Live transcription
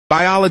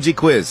Biology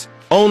quiz.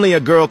 Only a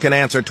girl can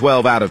answer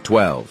 12 out of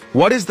 12.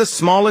 What is the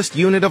smallest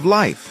unit of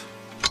life?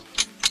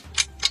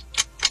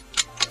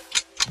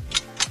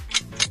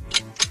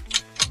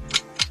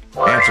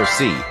 Answer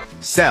C.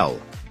 Cell.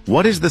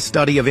 What is the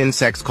study of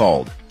insects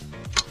called?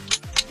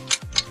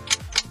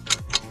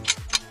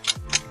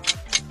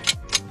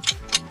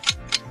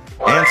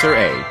 Answer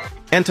A.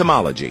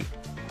 Entomology.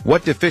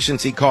 What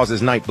deficiency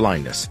causes night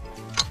blindness?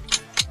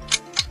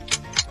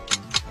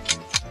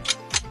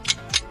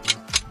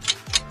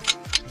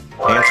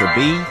 Answer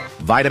B.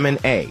 Vitamin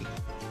A.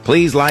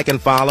 Please like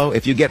and follow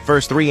if you get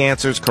first 3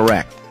 answers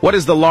correct. What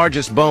is the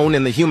largest bone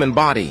in the human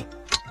body?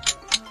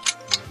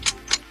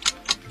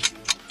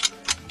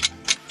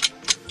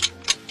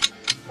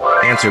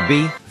 Answer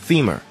B.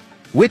 Femur.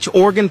 Which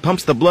organ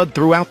pumps the blood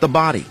throughout the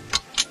body?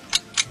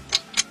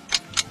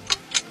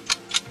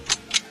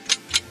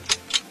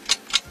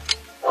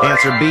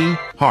 Answer B.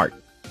 Heart.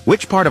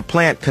 Which part of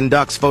plant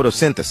conducts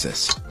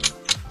photosynthesis?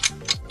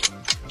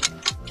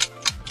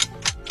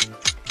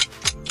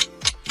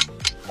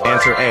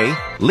 Answer A.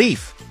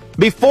 Leaf.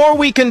 Before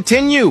we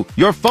continue,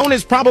 your phone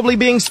is probably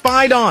being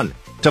spied on.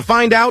 To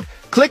find out,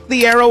 click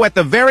the arrow at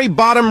the very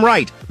bottom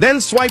right, then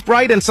swipe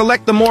right and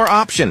select the More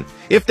option.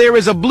 If there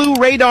is a blue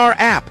radar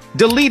app,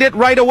 delete it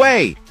right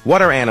away.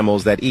 What are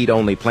animals that eat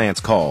only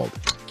plants called?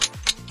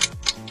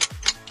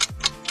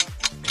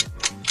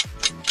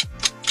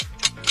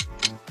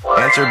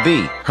 Answer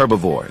B.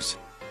 Herbivores.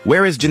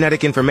 Where is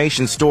genetic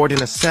information stored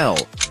in a cell?